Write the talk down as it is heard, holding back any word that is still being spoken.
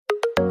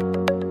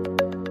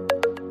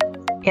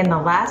In the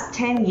last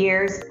 10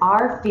 years,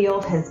 our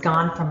field has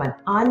gone from an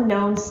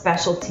unknown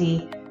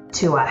specialty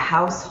to a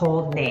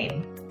household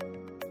name.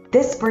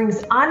 This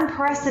brings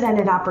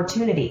unprecedented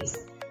opportunities,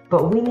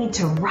 but we need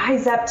to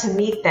rise up to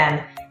meet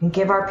them and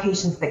give our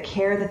patients the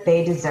care that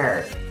they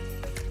deserve.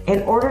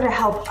 In order to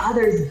help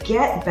others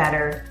get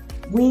better,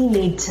 we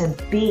need to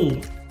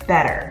be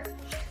better.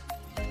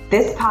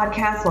 This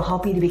podcast will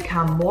help you to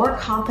become more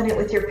confident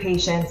with your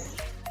patients,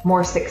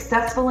 more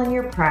successful in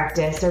your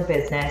practice or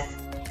business,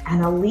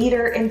 and a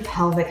leader in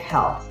pelvic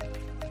health.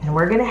 And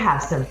we're going to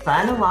have some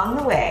fun along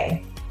the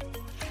way.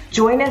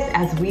 Join us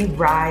as we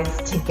rise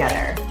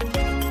together.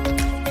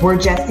 We're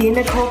Jesse and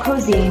Nicole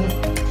Cozine,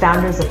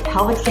 founders of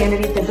Pelvic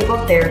Sanity Physical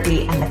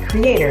Therapy and the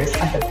creators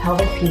of the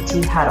Pelvic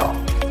PT Huddle.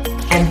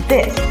 And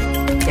this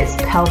is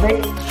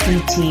Pelvic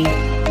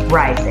PT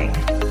Rising.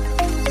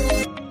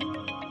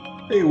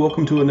 Hey,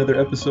 welcome to another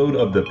episode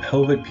of the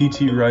Pelvic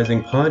PT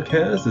Rising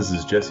podcast. This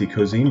is Jesse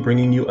Cozine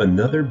bringing you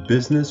another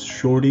Business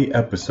Shorty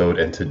episode.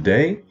 And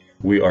today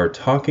we are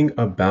talking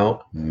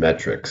about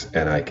metrics.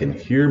 And I can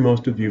hear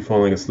most of you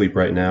falling asleep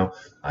right now.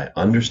 I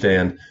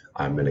understand.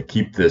 I'm going to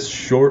keep this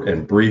short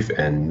and brief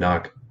and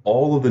knock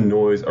all of the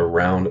noise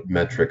around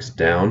metrics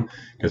down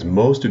because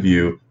most of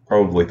you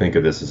probably think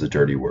of this as a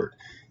dirty word.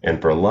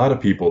 And for a lot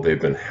of people, they've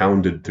been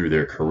hounded through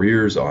their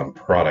careers on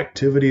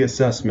productivity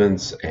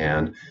assessments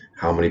and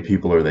how many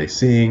people are they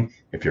seeing.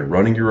 If you're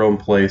running your own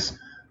place,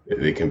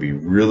 it can be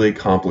really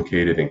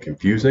complicated and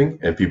confusing,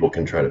 and people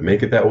can try to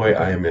make it that way.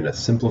 I am going to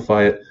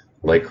simplify it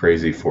like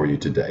crazy for you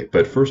today.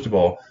 But first of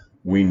all,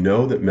 we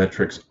know that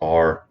metrics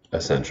are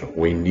essential.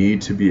 We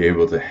need to be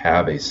able to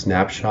have a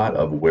snapshot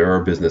of where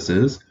our business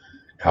is,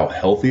 how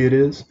healthy it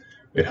is.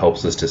 It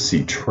helps us to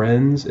see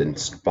trends and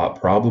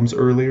spot problems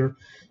earlier.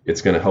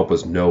 It's going to help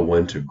us know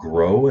when to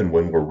grow and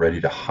when we're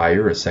ready to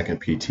hire a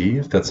second PT,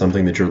 if that's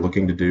something that you're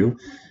looking to do.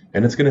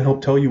 And it's going to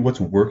help tell you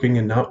what's working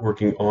and not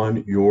working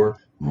on your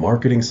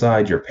marketing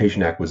side, your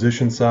patient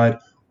acquisition side,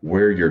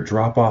 where your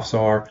drop-offs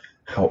are,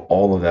 how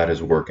all of that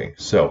is working.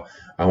 So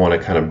I want to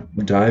kind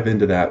of dive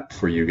into that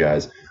for you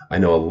guys. I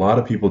know a lot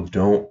of people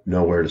don't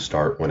know where to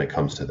start when it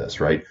comes to this,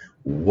 right?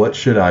 What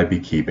should I be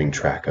keeping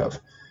track of?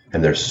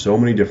 And there's so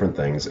many different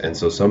things. And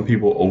so some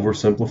people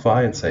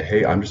oversimplify and say,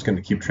 hey, I'm just going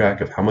to keep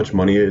track of how much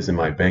money is in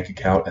my bank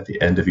account at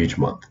the end of each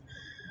month.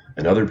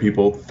 And other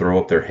people throw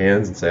up their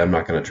hands and say, I'm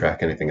not going to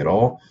track anything at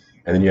all.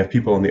 And then you have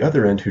people on the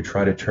other end who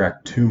try to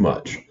track too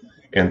much.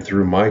 And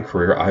through my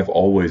career, I've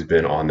always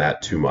been on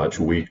that too much.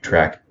 We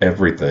track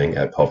everything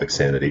at Pelvic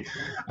Sanity.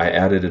 I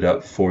added it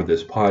up for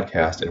this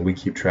podcast, and we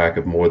keep track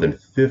of more than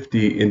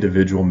 50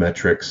 individual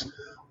metrics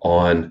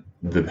on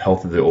the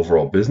health of the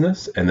overall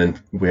business. And then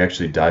we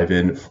actually dive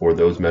in for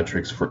those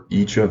metrics for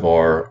each of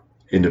our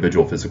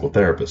individual physical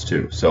therapists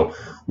too. So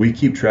we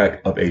keep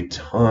track of a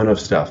ton of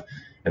stuff,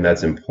 and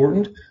that's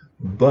important.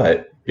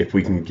 But if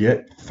we can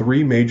get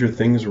three major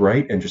things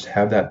right and just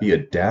have that be a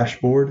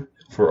dashboard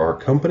for our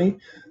company,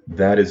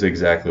 that is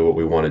exactly what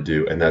we want to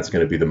do. And that's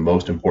going to be the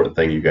most important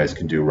thing you guys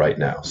can do right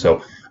now.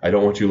 So I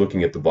don't want you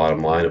looking at the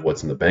bottom line of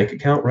what's in the bank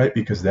account, right?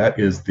 Because that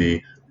is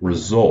the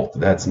result.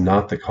 That's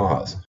not the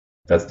cause.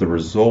 That's the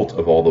result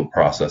of all the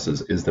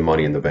processes is the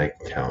money in the bank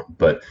account.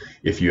 But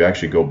if you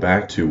actually go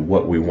back to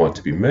what we want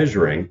to be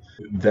measuring,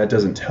 that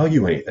doesn't tell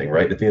you anything,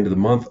 right? At the end of the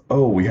month,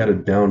 oh, we had a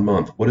down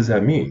month. What does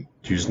that mean?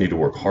 Do you just need to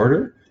work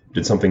harder?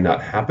 Did something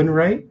not happen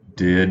right?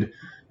 Did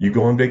you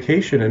go on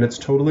vacation and it's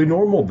totally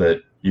normal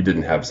that you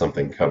didn't have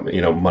something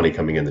money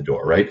coming in the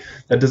door, right?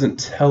 That doesn't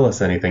tell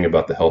us anything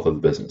about the health of the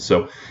business.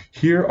 So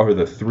here are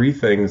the three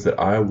things that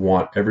I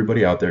want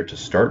everybody out there to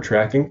start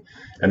tracking.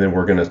 And then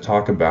we're going to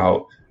talk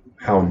about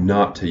how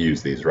not to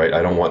use these, right?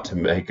 I don't want to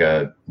make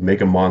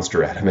a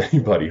monster out of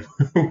anybody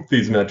with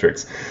these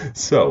metrics.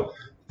 So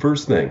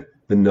first thing,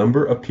 the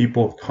number of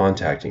people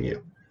contacting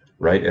you,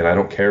 right? And I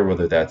don't care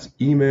whether that's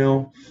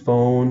email,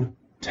 phone,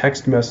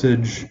 text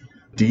message,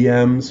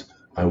 DMs.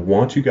 I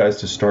want you guys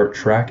to start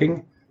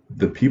tracking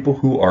the people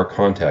who are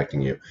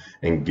contacting you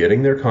and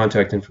getting their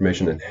contact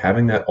information and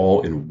having that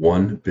all in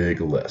one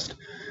big list.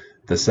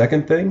 The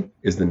second thing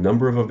is the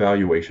number of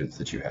evaluations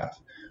that you have,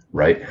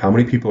 right? How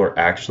many people are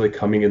actually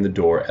coming in the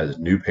door as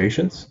new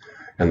patients?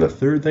 And the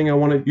third thing I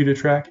want you to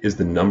track is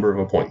the number of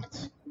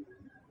appointments.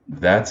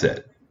 That's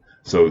it.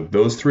 So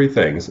those three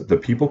things, the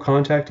people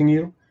contacting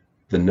you,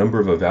 the number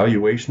of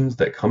evaluations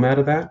that come out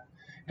of that,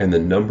 and the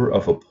number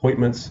of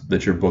appointments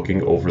that you're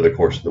booking over the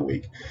course of the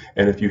week.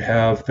 And if you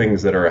have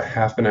things that are a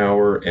half an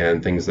hour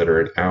and things that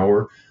are an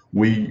hour,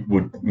 we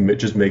would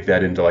just make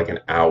that into like an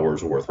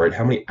hour's worth, right?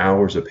 How many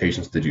hours of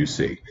patients did you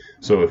see?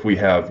 So if we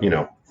have,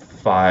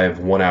 5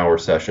 1-hour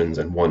sessions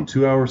and 1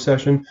 2-hour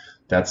session,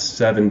 that's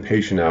 7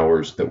 patient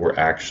hours that we're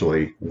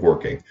actually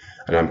working.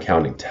 And I'm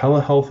counting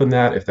telehealth in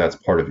that if that's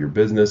part of your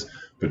business.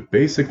 But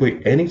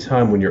basically,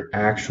 anytime when you're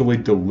actually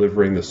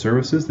delivering the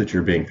services that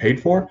you're being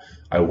paid for,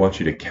 I want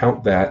you to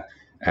count that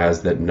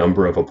as that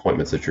number of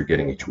appointments that you're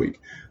getting each week,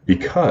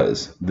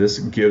 because this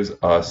gives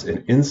us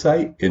an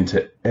insight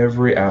into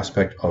every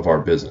aspect of our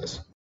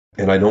business.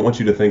 And I don't want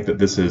you to think that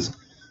this is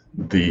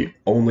the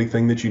only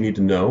thing that you need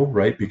to know,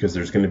 right? Because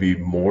there's going to be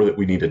more that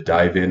we need to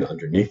dive in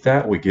underneath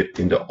that. We get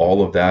into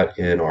all of that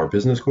in our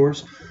business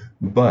course.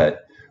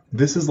 But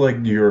this is like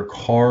your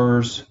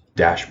car's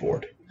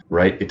dashboard,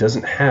 right? It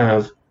doesn't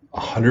have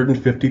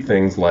 150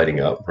 things lighting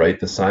up, right?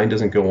 The sign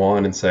doesn't go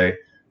on and say,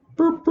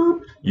 burp,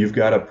 burp, you've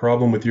got a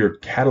problem with your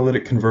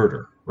catalytic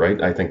converter,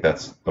 right? I think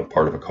that's a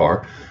part of a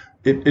car.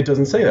 It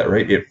doesn't say that,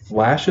 right? It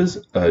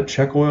flashes a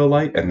check oil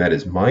light, and that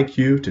is my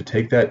cue to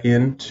take that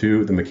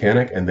into the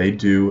mechanic, and they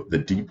do the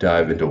deep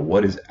dive into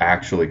what is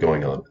actually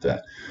going on with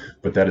that.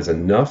 But that is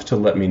enough to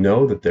let me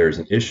know that there's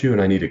an issue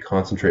and I need to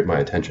concentrate my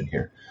attention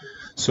here.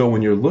 So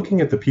when you're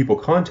looking at the people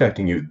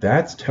contacting you,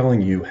 that's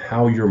telling you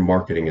how your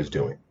marketing is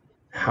doing.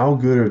 How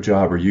good a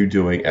job are you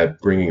doing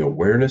at bringing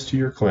awareness to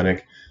your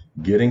clinic,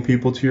 getting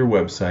people to your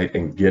website,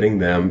 and getting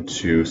them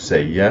to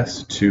say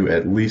yes to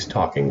at least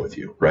talking with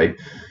you, right?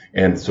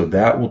 And so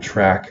that will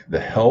track the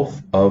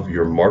health of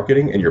your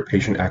marketing and your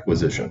patient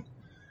acquisition.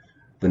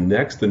 The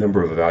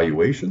number of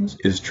evaluations,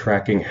 is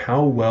tracking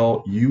how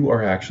well you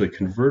are actually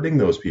converting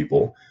those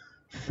people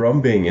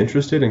from being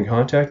interested in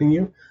contacting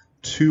you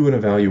to an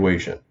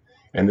evaluation.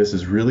 And this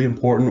is really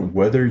important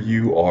whether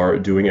you are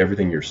doing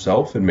everything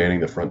yourself and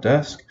manning the front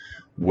desk,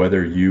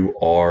 whether you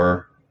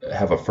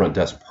have a front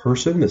desk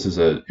person. This is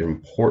an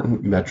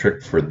important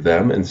metric for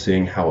them and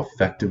seeing how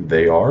effective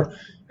they are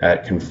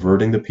at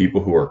converting the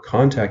people who are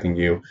contacting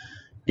you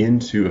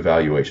into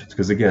evaluations.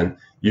 Because again,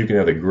 you can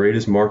have the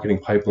greatest marketing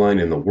pipeline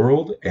in the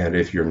world, and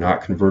if you're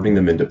not converting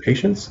them into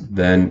patients,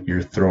 then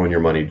you're throwing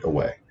your money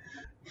away.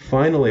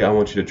 Finally, I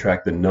want you to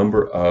track the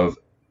number of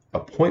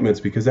appointments,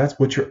 because that's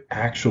what you're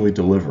actually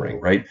delivering,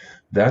 right?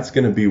 That's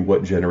going to be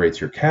what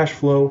generates your cash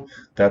flow.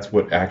 That's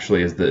what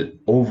actually is the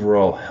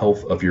overall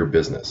health of your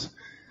business.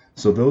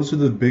 So those are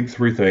the big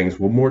three things.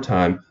 One more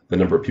time, the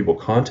number of people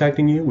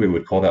contacting you, we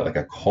would call that like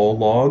a call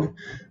log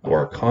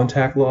or a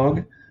contact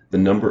log, the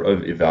number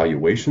of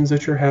evaluations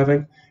that you're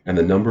having, and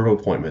the number of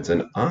appointments.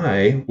 And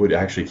I would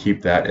actually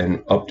keep that and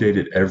update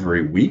it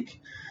every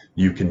week.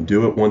 You can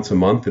do it once a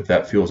month if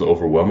that feels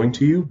overwhelming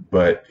to you,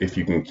 but if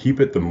you can keep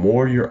it, the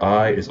more your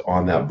eye is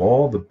on that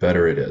ball, the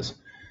better it is.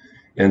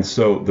 And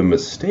so the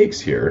mistakes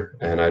here,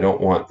 and I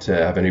don't want to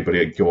have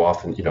anybody go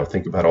off and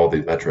think about all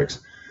these metrics.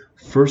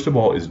 First of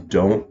all is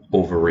don't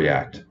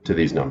overreact to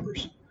these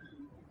numbers,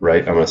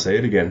 right? I'm going to say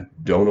it again.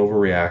 Don't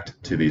overreact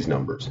to these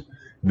numbers.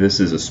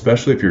 This is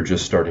especially if you're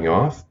just starting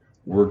off.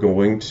 We're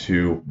going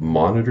to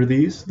monitor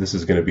these. This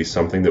is going to be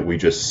something that we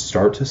just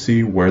start to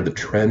see where the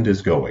trend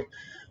is going.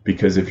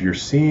 Because if you're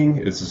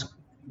seeing, this is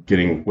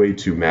getting way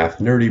too math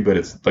nerdy, but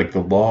it's like the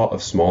law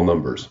of small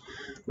numbers,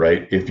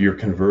 right? If you're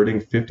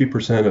converting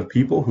 50% of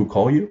people who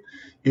call you,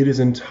 it is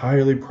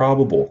entirely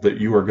probable that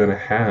you are going to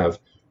have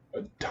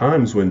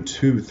times when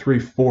 2, 3,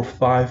 4,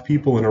 5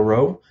 people in a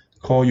row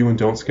call you and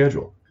don't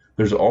schedule.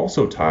 There's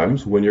also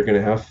times when you're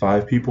going to have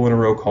 5 people in a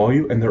row call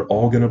you and they're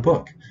all going to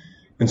book.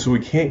 And so we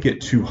can't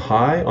get too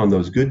high on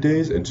those good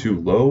days and too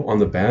low on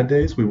the bad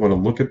days. We want to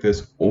look at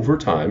this over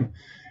time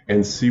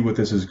and see what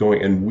this is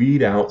going, and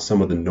weed out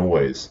some of the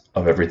noise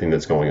of everything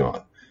that's going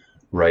on,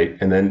 right?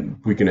 And then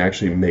we can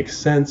actually make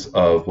sense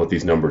of what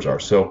these numbers are.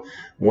 So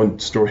one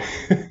story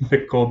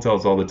Nicole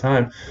tells all the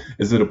time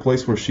is that a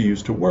place where she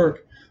used to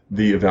work,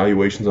 the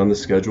evaluations on the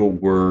schedule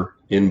were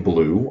in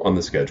blue on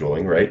the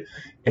scheduling, right?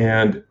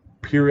 And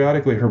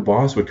periodically her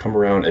boss would come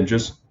around and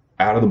just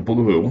out of the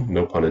blue,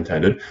 no pun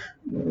intended,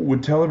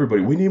 would tell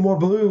everybody, we need more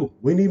blue,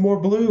 we need more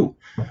blue,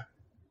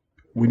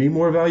 we need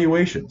more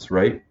evaluations,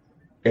 right?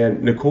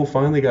 And Nicole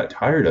finally got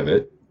tired of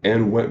it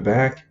and went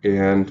back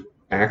and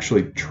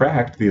actually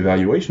tracked the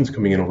evaluations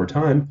coming in over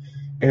time.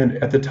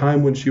 And at the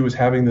time when she was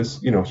having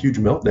this, huge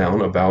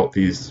meltdown about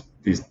these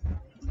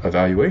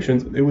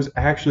evaluations, it was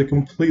actually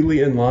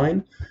completely in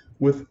line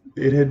with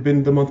it had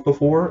been the month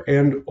before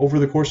and over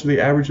the course of the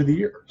average of the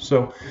year.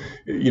 So,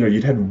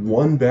 you'd had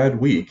one bad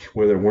week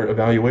where there weren't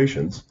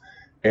evaluations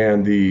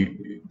and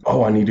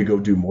I need to go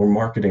do more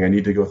marketing. I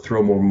need to go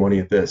throw more money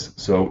at this.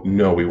 So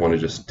no, we want to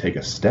just take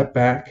a step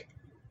back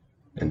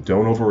and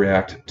don't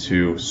overreact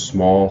to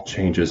small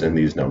changes in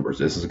these numbers.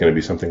 This is going to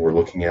be something we're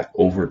looking at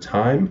over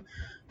time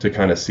to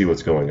kind of see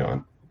what's going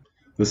on.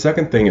 The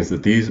second thing is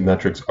that these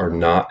metrics are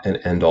not an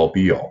end-all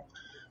be-all,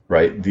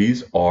 right?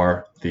 These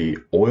are the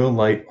oil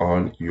light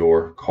on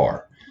your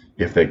car.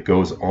 If that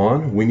goes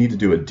on, we need to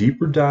do a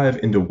deeper dive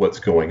into what's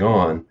going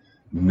on,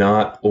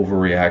 not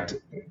overreact.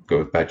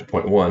 Go back to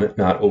point one,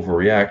 not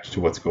overreact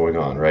to what's going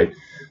on, right?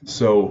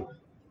 So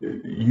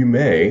you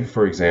may,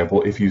 for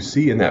example, if you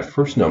see in that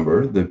first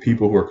number, the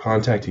people who are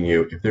contacting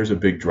you, if there's a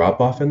big drop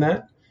off in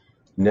that,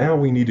 now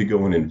we need to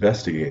go and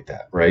investigate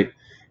that, right?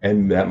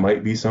 And that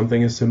might be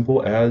something as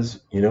simple as,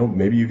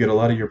 maybe you get a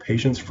lot of your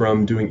patients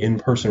from doing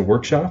in-person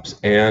workshops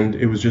and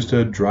it was just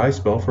a dry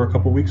spell for a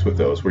couple of weeks with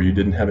those where you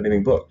didn't have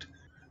anything booked.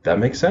 That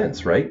makes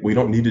sense, right? We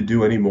don't need to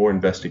do any more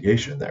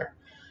investigation there.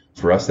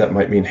 For us, that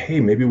might mean, hey,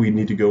 maybe we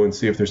need to go and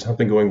see if there's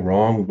something going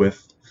wrong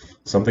with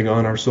something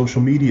on our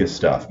social media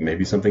stuff.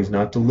 Maybe something's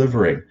not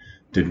delivering.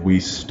 Did we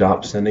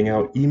stop sending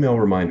out email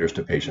reminders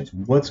to patients?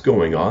 What's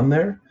going on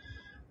there?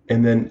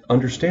 and then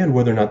understand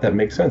whether or not that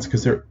makes sense,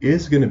 because there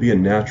is going to be a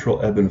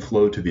natural ebb and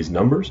flow to these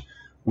numbers.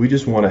 We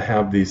just want to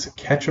have these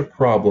catch a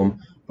problem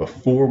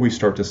before we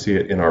start to see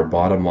it in our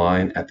bottom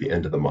line at the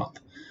end of the month.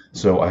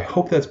 So I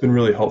hope that's been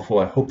really helpful.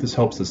 I hope this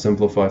helps to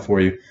simplify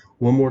for you.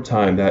 One more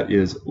time, that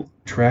is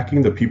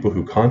tracking the people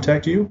who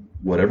contact you,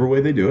 whatever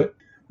way they do it,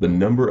 the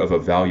number of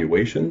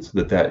evaluations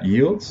that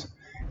yields,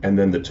 and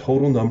then the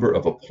total number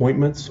of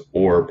appointments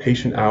or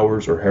patient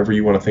hours, or however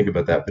you want to think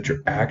about that, but your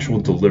actual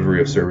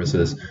delivery of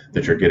services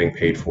that you're getting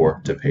paid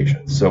for to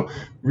patients. So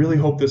really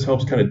hope this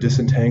helps kind of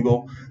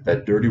disentangle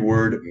that dirty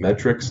word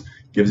metrics,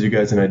 gives you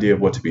guys an idea of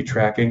what to be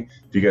tracking.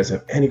 If you guys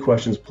have any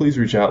questions, please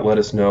reach out, let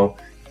us know.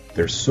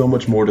 There's so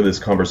much more to this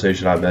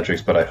conversation on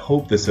metrics, but I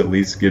hope this at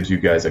least gives you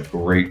guys a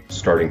great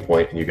starting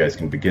point, and you guys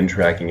can begin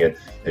tracking it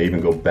and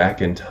even go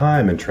back in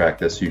time and track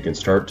this so you can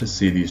start to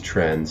see these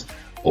trends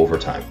over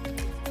time.